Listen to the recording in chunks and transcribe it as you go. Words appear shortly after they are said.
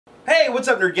Hey, what's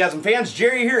up, Nerdgasm fans?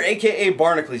 Jerry here, aka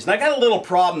Barnacles, and I got a little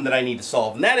problem that I need to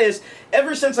solve, and that is,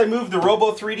 ever since I moved the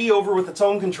Robo 3D over with its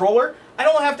own controller, I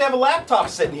don't have to have a laptop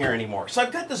sitting here anymore. So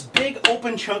I've got this big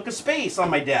open chunk of space on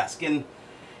my desk, and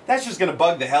that's just gonna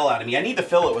bug the hell out of me. I need to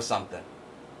fill it with something.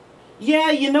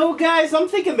 Yeah, you know, guys, I'm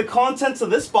thinking the contents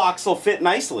of this box will fit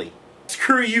nicely.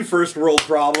 Screw you, first world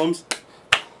problems.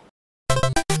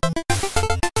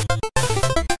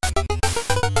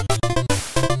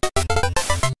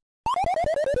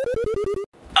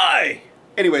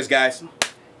 Anyways, guys,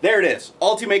 there it is.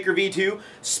 Ultimaker V2.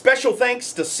 Special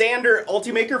thanks to Sander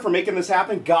Ultimaker for making this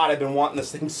happen. God, I've been wanting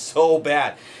this thing so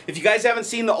bad. If you guys haven't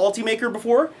seen the Ultimaker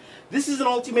before, this is an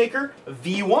Ultimaker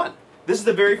V1. This is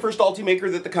the very first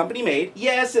Ultimaker that the company made.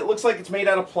 Yes, it looks like it's made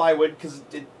out of plywood, because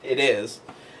it is.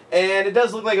 And it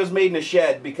does look like it was made in a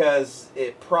shed, because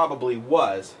it probably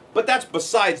was. But that's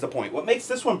besides the point. What makes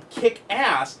this one kick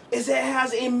ass is it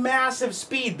has a massive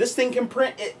speed. This thing can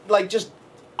print it like just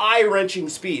eye-wrenching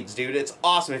speeds, dude. It's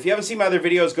awesome. If you haven't seen my other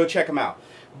videos, go check them out.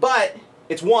 But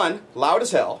it's one, loud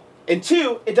as hell, and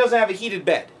two, it doesn't have a heated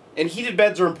bed. And heated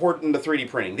beds are important to 3D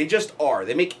printing. They just are.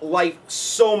 They make life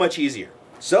so much easier.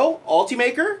 So,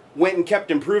 Ultimaker went and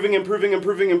kept improving, and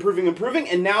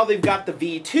now they've got the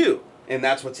V2, and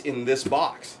that's what's in this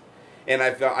box. And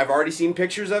I've already seen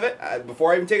pictures of it.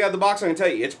 Before I even take out the box, I can tell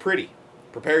you, it's pretty.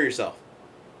 Prepare yourself.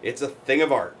 It's a thing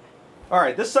of art.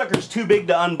 Alright, this sucker's too big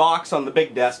to unbox on the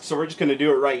big desk, so we're just going to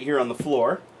do it right here on the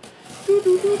floor.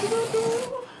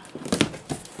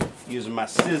 Using my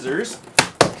scissors.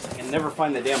 I can never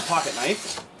find the damn pocket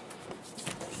knife.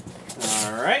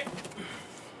 Alright.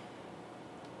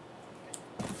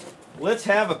 Let's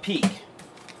have a peek.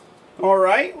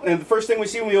 Alright, and the first thing we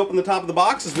see when we open the top of the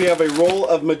box is we have a roll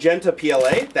of magenta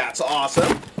PLA. That's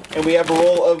awesome. And we have a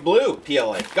roll of blue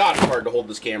PLA. God, it's hard to hold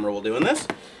this camera while doing this.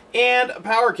 And a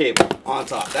power cable on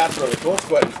top. That's really cool. Let's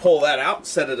go ahead and pull that out,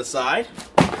 set it aside.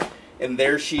 And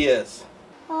there she is.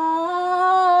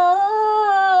 Oh,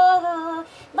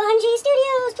 Bungie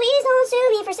Studios, please don't sue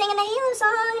me for singing the Halo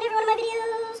song in every one of my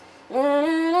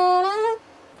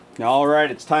videos.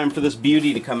 Alright, it's time for this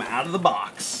beauty to come out of the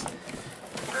box.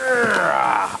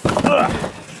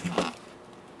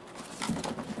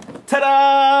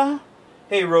 Ta-da!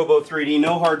 Hey, Robo 3D,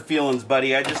 no hard feelings,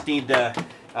 buddy. I just need to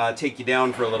take you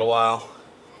down for a little while.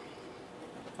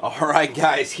 Alright,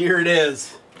 guys, here it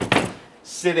is.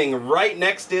 Sitting right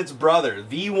next to its brother,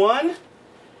 V1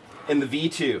 and the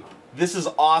V2. This is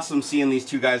awesome seeing these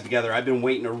two guys together. I've been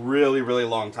waiting a really, really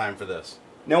long time for this.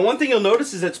 Now, one thing you'll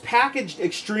notice is it's packaged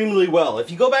extremely well. If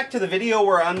you go back to the video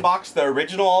where I unboxed the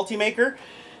original Ultimaker,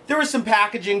 there was some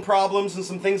packaging problems and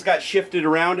some things got shifted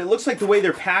around. It looks like the way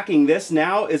they're packing this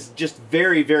now is just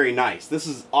very, very nice. This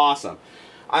is awesome.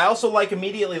 I also like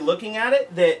immediately looking at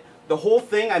it that the whole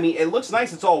thing, I mean, it looks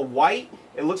nice. It's all white.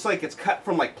 It looks like it's cut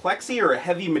from like plexi or a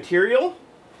heavy material.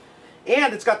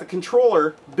 And it's got the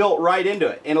controller built right into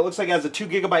it. And it looks like it has a 2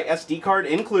 GB SD card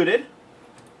included.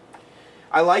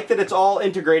 I like that it's all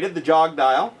integrated, the jog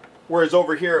dial. Whereas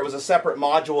over here it was a separate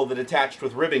module that attached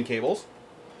with ribbon cables.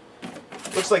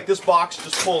 Looks like this box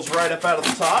just pulls right up out of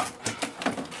the top.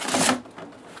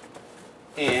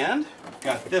 And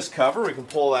got this cover, we can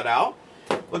pull that out.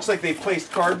 Looks like they've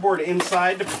placed cardboard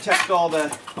inside to protect all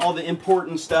the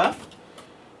important stuff.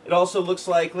 It also looks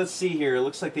like, let's see here, it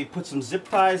looks like they put some zip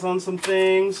ties on some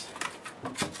things.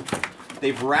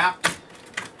 They've wrapped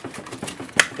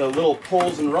the little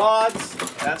poles and rods.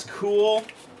 That's cool.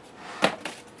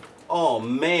 Oh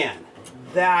man,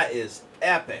 that is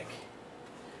epic.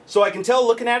 So I can tell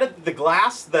looking at it, the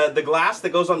glass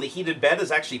that goes on the heated bed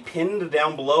is actually pinned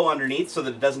down below underneath so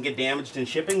that it doesn't get damaged in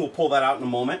shipping. We'll pull that out in a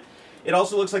moment. It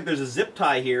also looks like there's a zip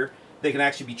tie here that can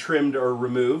actually be trimmed or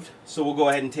removed. So we'll go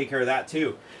ahead and take care of that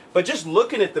too. But just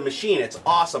looking at the machine, it's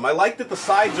awesome. I like that the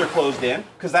sides are closed in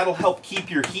because that'll help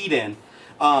keep your heat in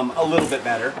a little bit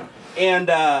better. And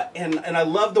I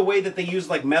love the way that they use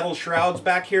like metal shrouds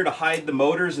back here to hide the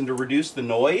motors and to reduce the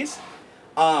noise.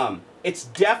 It's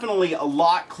definitely a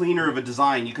lot cleaner of a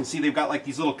design. You can see they've got like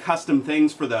these little custom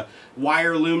things for the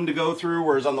wire loom to go through,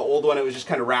 whereas on the old one it was just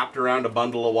kind of wrapped around a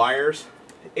bundle of wires.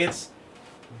 It's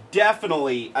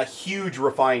definitely a huge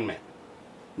refinement.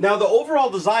 Now the overall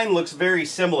design looks very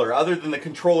similar other than the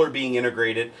controller being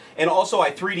integrated, and also I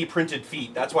 3D printed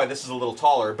feet. That's why this is a little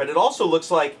taller, but it also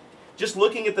looks like, just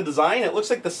looking at the design, it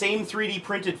looks like the same 3D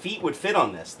printed feet would fit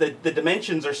on this. The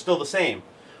dimensions are still the same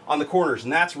on the corners,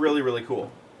 and that's really, really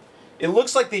cool. It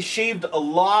looks like they shaved a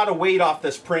lot of weight off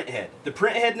this print head. The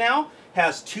print head now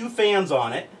has 2 fans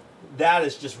on it. That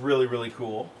is just really, really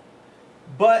cool.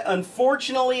 But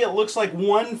unfortunately, it looks like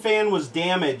one fan was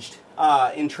damaged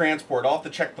in transport. I'll have to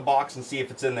check the box and see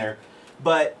if it's in there.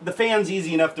 But the fan's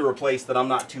easy enough to replace that I'm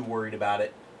not too worried about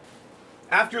it.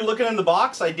 After looking in the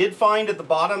box, I did find at the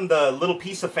bottom the little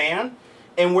piece of fan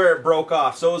and where it broke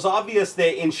off. So it was obvious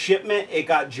that in shipment it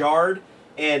got jarred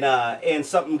and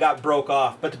something got broke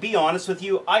off. But to be honest with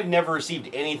you, I've never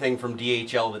received anything from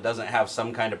DHL that doesn't have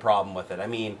some kind of problem with it. I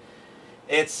mean,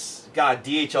 God,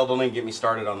 DHL, don't even get me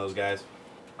started on those guys.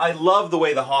 I love the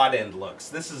way the hot end looks.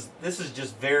 This is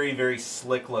just very, very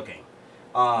slick looking.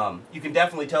 You can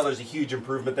definitely tell there's a huge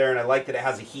improvement there, and I like that it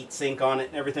has a heat sink on it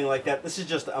and everything like that. This is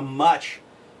just a much,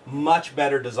 much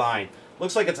better design.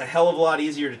 Looks like it's a hell of a lot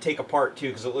easier to take apart too,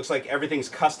 because it looks like everything's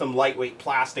custom lightweight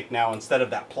plastic now instead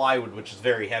of that plywood, which is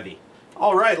very heavy.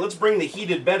 All right, let's bring the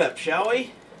heated bed up, shall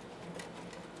we?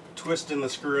 Twist in the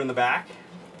screw in the back.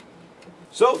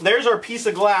 So there's our piece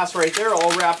of glass right there,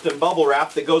 all wrapped in bubble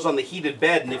wrap that goes on the heated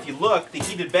bed. And if you look, the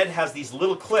heated bed has these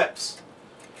little clips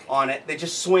on it that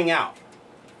just swing out.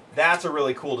 That's a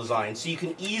really cool design. So you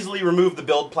can easily remove the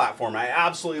build platform. I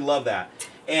absolutely love that.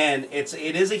 And it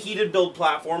is a heated build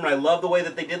platform, and I love the way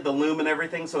that they did the loom and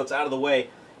everything, so it's out of the way.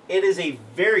 It is a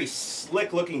very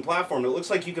slick looking platform. It looks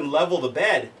like you can level the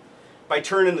bed by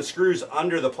turning the screws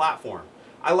under the platform.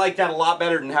 I like that a lot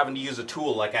better than having to use a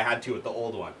tool like I had to with the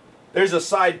old one. There's a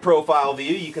side profile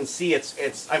view. You can see it's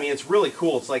really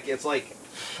cool. It's like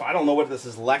I don't know what this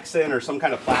is, Lexan or some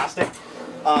kind of plastic.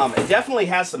 It definitely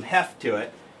has some heft to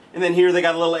it. And then here they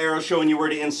got a little arrow showing you where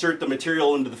to insert the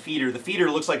material into the feeder. The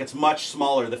feeder looks like it's much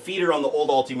smaller. The feeder on the old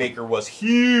Ultimaker was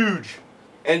huge.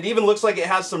 And it even looks like it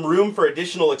has some room for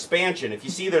additional expansion. If you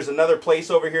see, there's another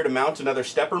place over here to mount another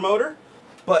stepper motor.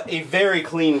 But a very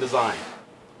clean design.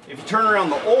 If you turn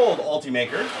around the old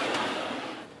Ultimaker,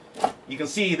 you can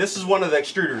see this is one of the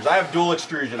extruders. I have dual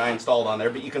extrusion I installed on there,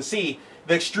 but you can see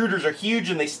the extruders are huge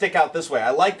and they stick out this way. I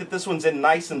like that this one's in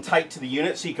nice and tight to the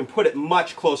unit, so you can put it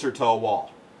much closer to a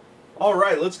wall.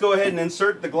 Alright, let's go ahead and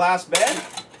insert the glass bed.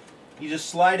 You just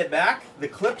slide it back. The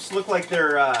clips look like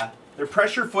they're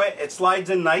pressure fit. It slides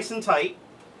in nice and tight.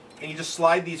 And you just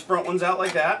slide these front ones out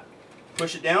like that.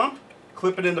 Push it down,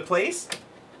 clip it into place.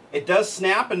 It does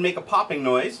snap and make a popping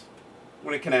noise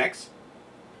when it connects.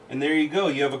 And there you go,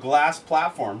 you have a glass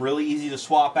platform. Really easy to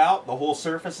swap out. The whole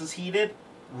surface is heated.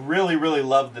 Really, really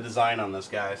love the design on this,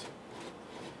 guys.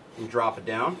 You drop it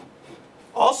down.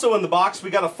 Also in the box, we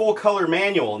got a full color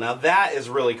manual. Now that is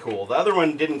really cool. The other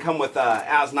one didn't come with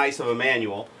as nice of a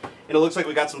manual. And it looks like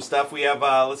we got some stuff. We have,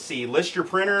 let's see, list your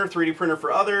printer, 3D printer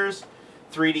for others,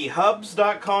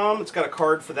 3dhubs.com. It's got a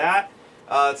card for that.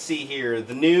 Let's see here,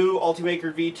 the new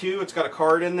Ultimaker V2. It's got a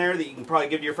card in there that you can probably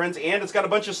give to your friends. And it's got a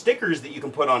bunch of stickers that you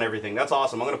can put on everything. That's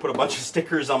awesome. I'm going to put a bunch of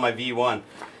stickers on my V1.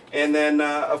 And then,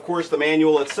 of course, the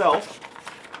manual itself,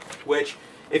 which,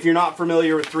 if you're not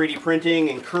familiar with 3D printing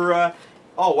and Cura,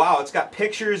 oh wow, it's got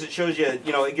pictures. It shows you,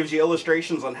 it gives you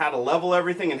illustrations on how to level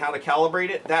everything and how to calibrate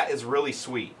it. That is really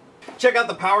sweet. Check out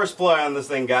the power supply on this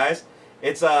thing, guys.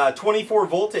 It's 24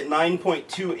 volt at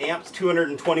 9.2 amps,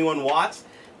 221 watts.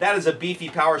 That is a beefy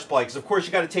power supply, because of course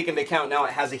you got to take into account now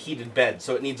it has a heated bed,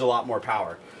 so it needs a lot more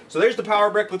power. So there's the power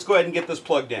brick. Let's go ahead and get this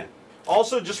plugged in.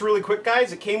 Also, just really quick,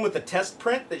 guys, it came with a test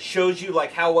print that shows you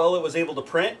like how well it was able to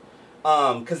print.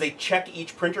 Because they check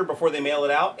each printer before they mail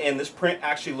it out, and this print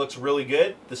actually looks really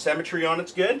good. The symmetry on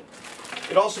it's good.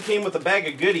 It also came with a bag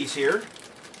of goodies here,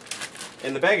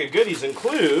 and the bag of goodies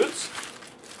includes,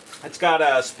 it's got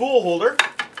a spool holder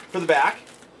for the back,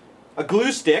 a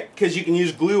glue stick, because you can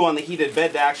use glue on the heated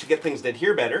bed to actually get things to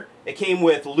adhere better. It came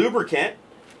with lubricant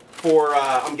for,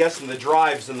 I'm guessing, the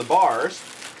drives and the bars,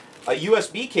 a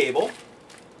USB cable.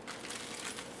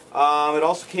 It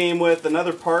also came with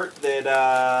another part that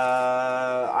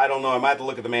I don't know. I might have to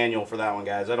look at the manual for that one,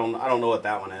 guys. I don't know what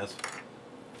that one is.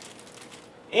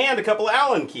 And a couple of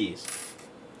Allen keys.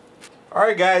 All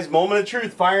right, guys. Moment of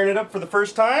truth. Firing it up for the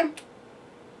first time.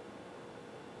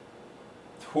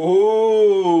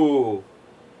 Ooh!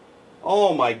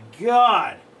 Oh my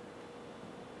God!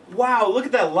 Wow, look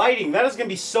at that lighting. That is going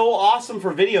to be so awesome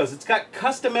for videos. It's got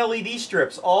custom LED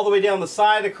strips all the way down the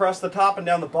side, across the top, and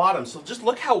down the bottom. So just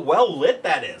look how well lit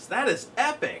that is. That is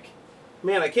epic.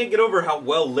 Man, I can't get over how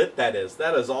well lit that is.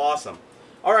 That is awesome.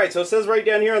 Alright, so it says right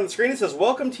down here on the screen, it says,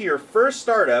 welcome to your first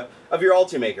startup of your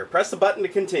Ultimaker. Press the button to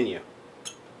continue.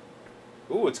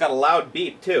 Ooh, it's got a loud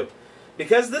beep too.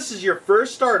 Because this is your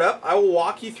first startup, I will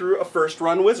walk you through a first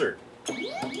run wizard.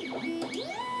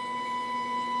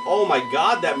 Oh my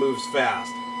God, that moves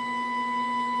fast.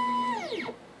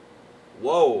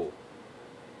 Whoa.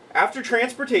 After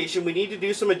transportation, we need to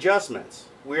do some adjustments.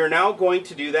 We are now going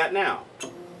to do that now.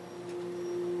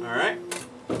 Alright.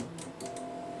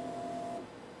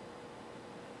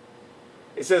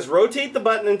 It says rotate the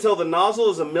button until the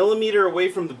nozzle is 1 millimeter away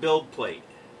from the build plate.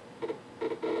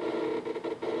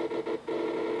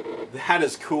 That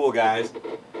is cool, guys.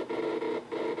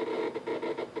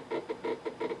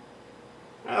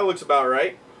 That looks about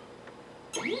right.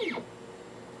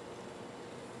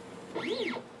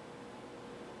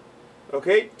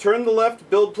 Okay, turn the left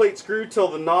build plate screw till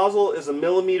the nozzle is 1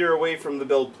 millimeter away from the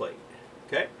build plate.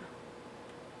 Okay.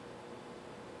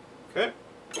 Okay.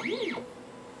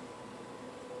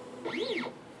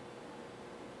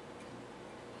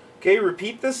 Okay,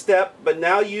 repeat this step, but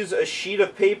now use a sheet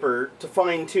of paper to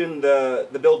fine-tune the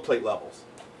build plate levels.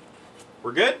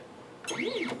 We're good?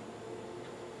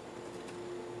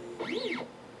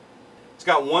 It's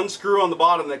got one screw on the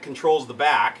bottom that controls the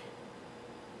back.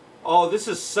 Oh, this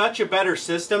is such a better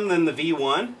system than the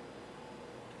V1.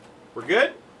 We're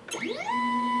good?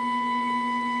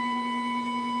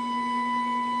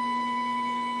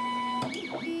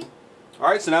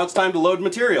 Alright, so now it's time to load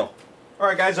material.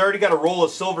 Alright guys, I already got a roll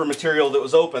of silver material that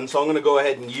was open, so I'm going to go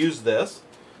ahead and use this.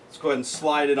 Let's go ahead and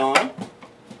slide it on.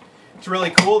 It's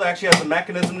really cool. It actually has a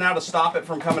mechanism now to stop it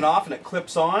from coming off, and it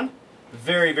clips on.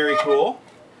 Very, very cool.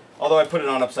 Although I put it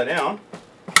on upside down.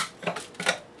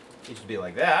 It used to be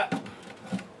like that.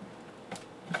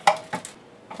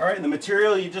 Alright, the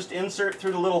material you just insert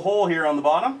through the little hole here on the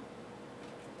bottom.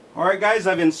 Alright guys,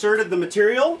 I've inserted the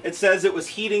material. It says it was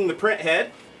heating the print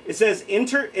head. It says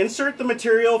insert the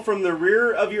material from the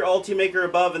rear of your Ultimaker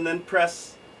above and then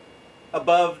press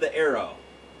above the arrow.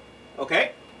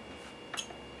 Okay?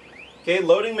 Okay,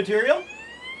 loading material.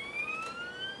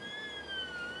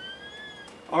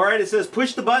 Alright, it says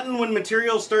push the button when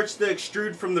material starts to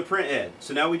extrude from the print head.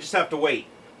 So now we just have to wait.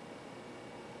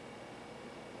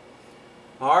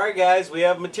 Alright guys, we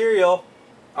have material.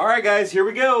 Alright guys, here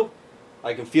we go.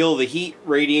 I can feel the heat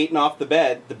radiating off the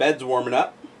bed. The bed's warming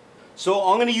up. So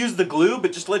I'm going to use the glue,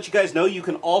 but just to let you guys know, you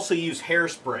can also use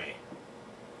hairspray.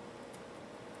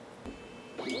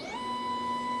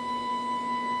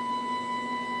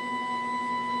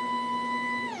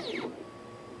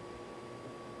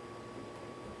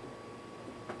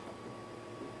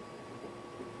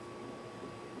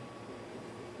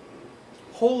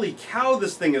 Holy cow,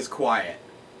 this thing is quiet.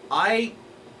 I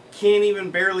can't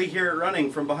even barely hear it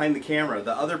running from behind the camera.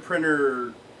 The other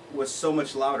printer was so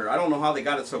much louder. I don't know how they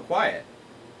got it so quiet.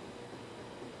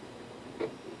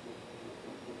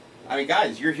 I mean,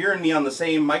 guys, you're hearing me on the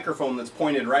same microphone that's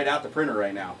pointed right at the printer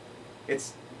right now.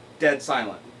 It's dead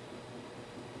silent.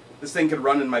 This thing could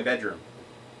run in my bedroom.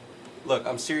 Look,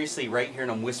 I'm seriously right here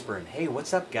and I'm whispering, hey,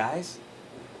 what's up, guys?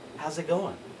 How's it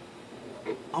going?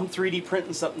 I'm 3D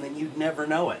printing something and you'd never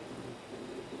know it.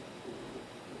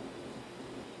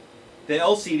 The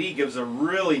LCD gives a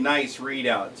really nice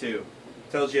readout too.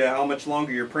 Tells you how much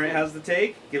longer your print has to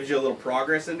take. Gives you a little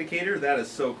progress indicator. That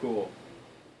is so cool.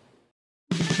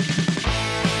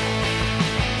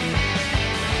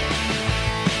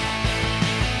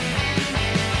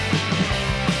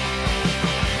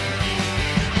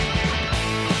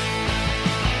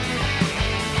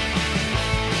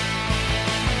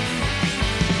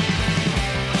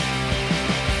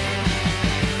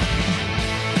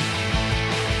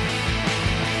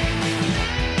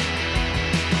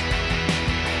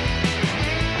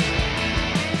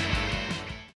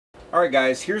 Alright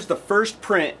guys, here's the first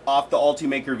print off the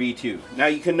Ultimaker V2. Now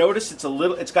you can notice it's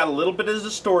got a little bit of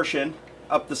distortion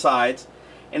up the sides,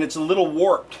 and it's a little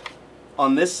warped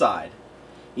on this side.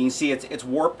 You can see it's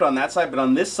warped on that side, but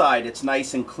on this side it's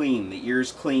nice and clean. The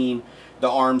ear's clean, the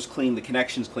arm's clean, the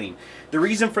connection's clean. The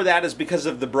reason for that is because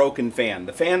of the broken fan.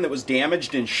 The fan that was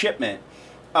damaged in shipment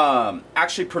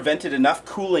actually prevented enough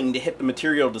cooling to hit the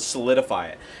material to solidify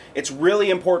it. It's really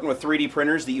important with 3D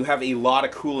printers that you have a lot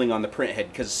of cooling on the print head,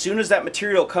 because as soon as that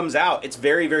material comes out, it's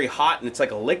very, very hot and it's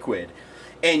like a liquid,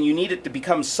 and you need it to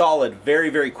become solid very,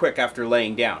 very quick after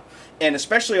laying down. And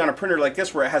especially on a printer like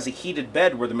this where it has a heated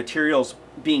bed where the material's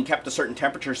being kept a certain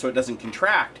temperature so it doesn't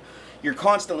contract, you're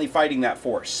constantly fighting that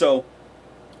force. So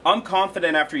I'm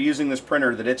confident after using this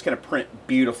printer that it's going to print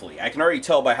beautifully. I can already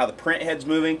tell by how the print head's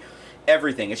moving.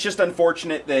 Everything. It's just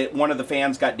unfortunate that one of the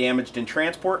fans got damaged in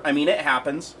transport. I mean, it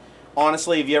happens.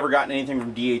 Honestly, have you ever gotten anything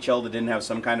from DHL that didn't have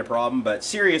some kind of problem? But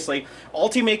seriously,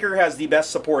 Ultimaker has the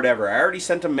best support ever. I already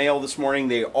sent them mail this morning.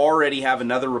 They already have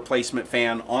another replacement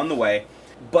fan on the way.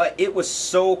 But it was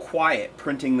so quiet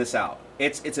printing this out.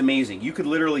 It's amazing. You could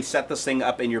literally set this thing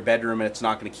up in your bedroom and it's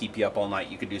not going to keep you up all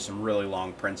night. You could do some really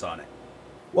long prints on it.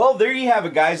 Well, there you have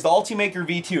it, guys, the Ultimaker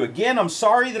V2. Again, I'm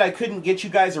sorry that I couldn't get you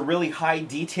guys a really high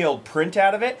detailed print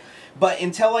out of it, but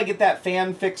until I get that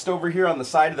fan fixed over here on the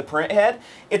side of the print head,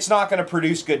 it's not going to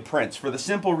produce good prints, for the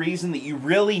simple reason that you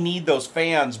really need those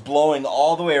fans blowing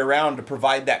all the way around to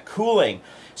provide that cooling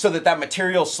so that that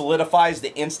material solidifies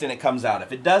the instant it comes out.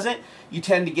 If it doesn't, you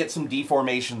tend to get some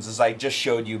deformations, as I just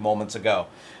showed you moments ago.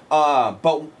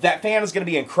 But that fan is going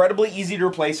to be incredibly easy to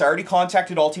replace. I already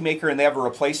contacted Ultimaker and they have a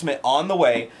replacement on the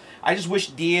way. I just wish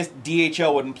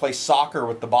DHL wouldn't play soccer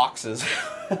with the boxes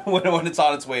when it's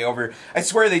on its way over. I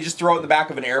swear they just throw it in the back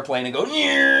of an airplane and go,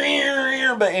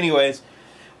 but anyways,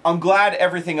 I'm glad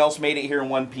everything else made it here in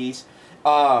one piece.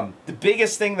 The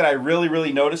biggest thing that I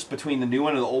really noticed between the new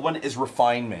one and the old one is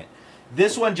refinement.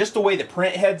 This one, just the way the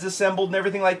print head's assembled and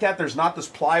everything like that, there's not this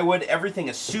plywood. Everything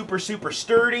is super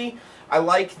sturdy. I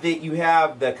like that you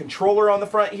have the controller on the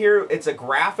front here. It's a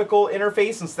graphical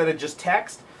interface instead of just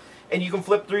text. And you can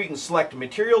flip through, you can select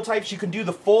material types. You can do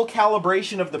the full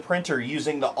calibration of the printer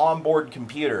using the onboard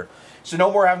computer. So no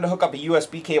more having to hook up a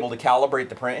USB cable to calibrate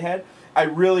the print head. I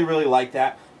really like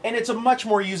that. And it's a much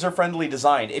more user-friendly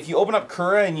design. If you open up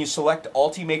Cura and you select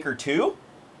Ultimaker 2,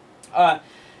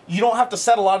 you don't have to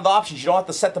set a lot of the options. You don't have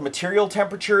to set the material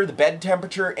temperature, the bed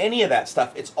temperature, any of that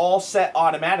stuff. It's all set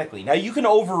automatically. Now, you can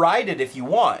override it if you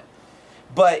want,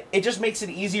 but it just makes it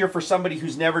easier for somebody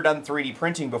who's never done 3D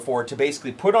printing before to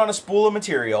basically put on a spool of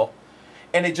material,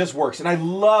 and it just works. And I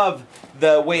love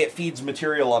the way it feeds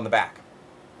material on the back.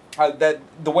 The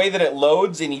way that it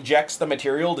loads and ejects the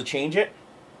material to change it,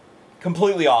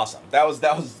 completely awesome. That was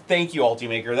thank you,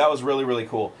 Ultimaker. That was really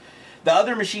cool. The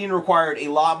other machine required a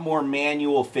lot more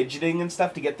manual fidgeting and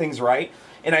stuff to get things right.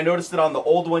 And I noticed that on the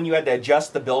old one, you had to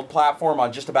adjust the build platform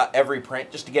on just about every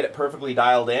print just to get it perfectly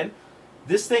dialed in.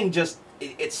 This thing just,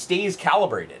 it stays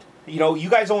calibrated. You know, you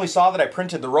guys only saw that I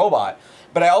printed the robot,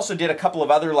 but I also did a couple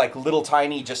of other like little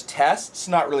tiny just tests,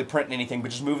 not really printing anything, but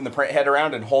just moving the print head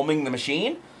around and homing the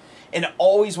machine. And it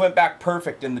always went back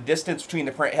perfect, and the distance between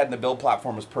the print head and the build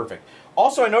platform was perfect.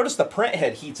 Also, I noticed the print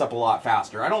head heats up a lot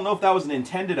faster. I don't know if that was an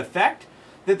intended effect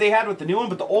that they had with the new one,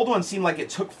 but the old one seemed like it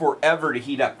took forever to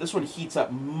heat up. This one heats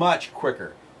up much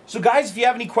quicker. So guys, if you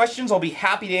have any questions, I'll be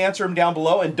happy to answer them down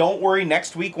below. And don't worry,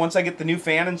 next week, once I get the new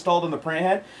fan installed on the print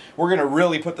head, we're going to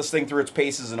really put this thing through its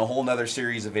paces in a whole nother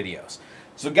series of videos.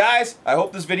 So guys, I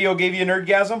hope this video gave you a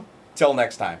nerdgasm. Till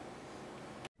next time.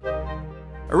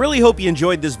 I really hope you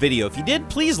enjoyed this video. If you did,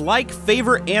 please like,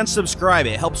 favorite, and subscribe.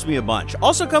 It helps me a bunch.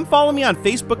 Also, come follow me on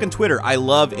Facebook and Twitter. I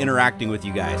love interacting with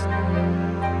you guys.